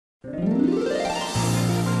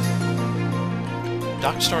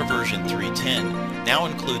DocStar version 3.10 now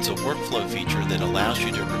includes a workflow feature that allows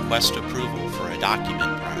you to request approval for a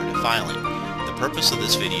document prior to filing. The purpose of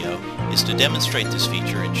this video is to demonstrate this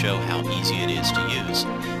feature and show how easy it is to use.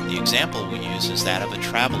 The example we use is that of a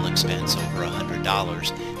travel expense over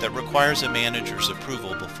 $100 that requires a manager's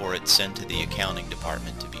approval before it's sent to the accounting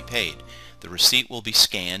department to be paid. The receipt will be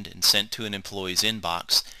scanned and sent to an employee's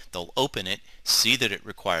inbox. They'll open it, see that it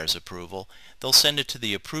requires approval. They'll send it to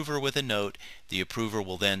the approver with a note. The approver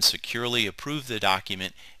will then securely approve the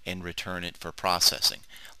document and return it for processing.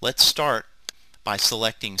 Let's start by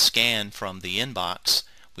selecting Scan from the inbox.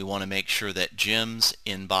 We want to make sure that Jim's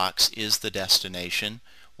inbox is the destination.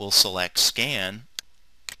 We'll select Scan.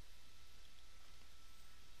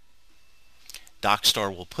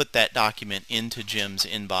 DocStar will put that document into Jim's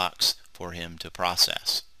inbox for him to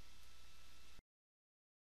process.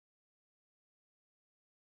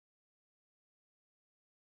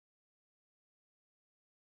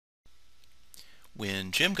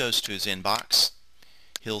 When Jim goes to his inbox,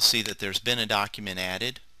 he'll see that there's been a document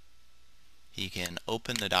added. He can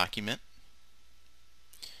open the document.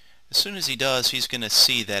 As soon as he does, he's going to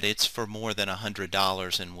see that it's for more than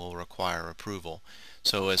 $100 and will require approval.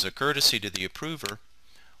 So as a courtesy to the approver,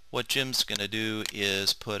 what Jim's going to do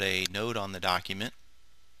is put a note on the document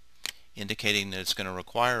indicating that it's going to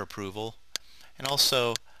require approval, and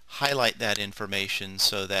also highlight that information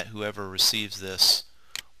so that whoever receives this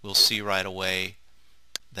will see right away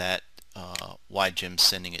that why Jim's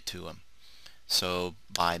sending it to him. So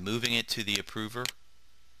by moving it to the approver,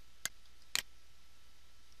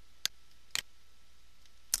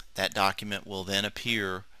 that document will then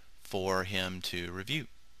appear for him to review.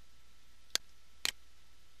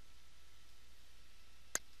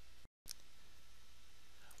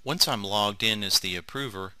 Once I'm logged in as the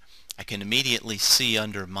approver, I can immediately see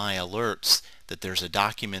under my alerts that there's a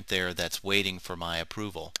document there that's waiting for my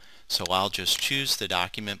approval. So I'll just choose the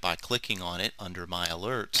document by clicking on it under my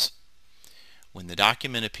alerts. When the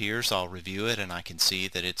document appears, I'll review it and I can see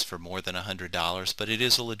that it's for more than $100, but it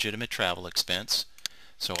is a legitimate travel expense.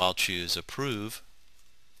 So I'll choose Approve.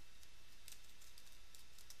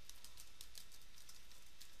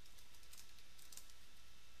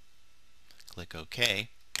 Click OK.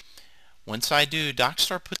 Once I do,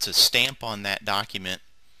 DocStar puts a stamp on that document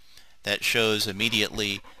that shows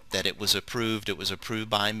immediately that it was approved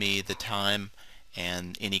by me, the time,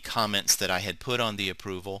 and any comments that I had put on the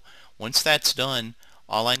approval. Once that's done,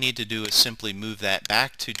 all I need to do is simply move that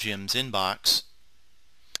back to Jim's inbox,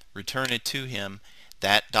 return it to him.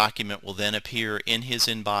 That document will then appear in his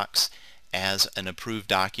inbox as an approved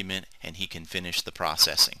document and he can finish the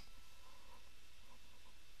processing.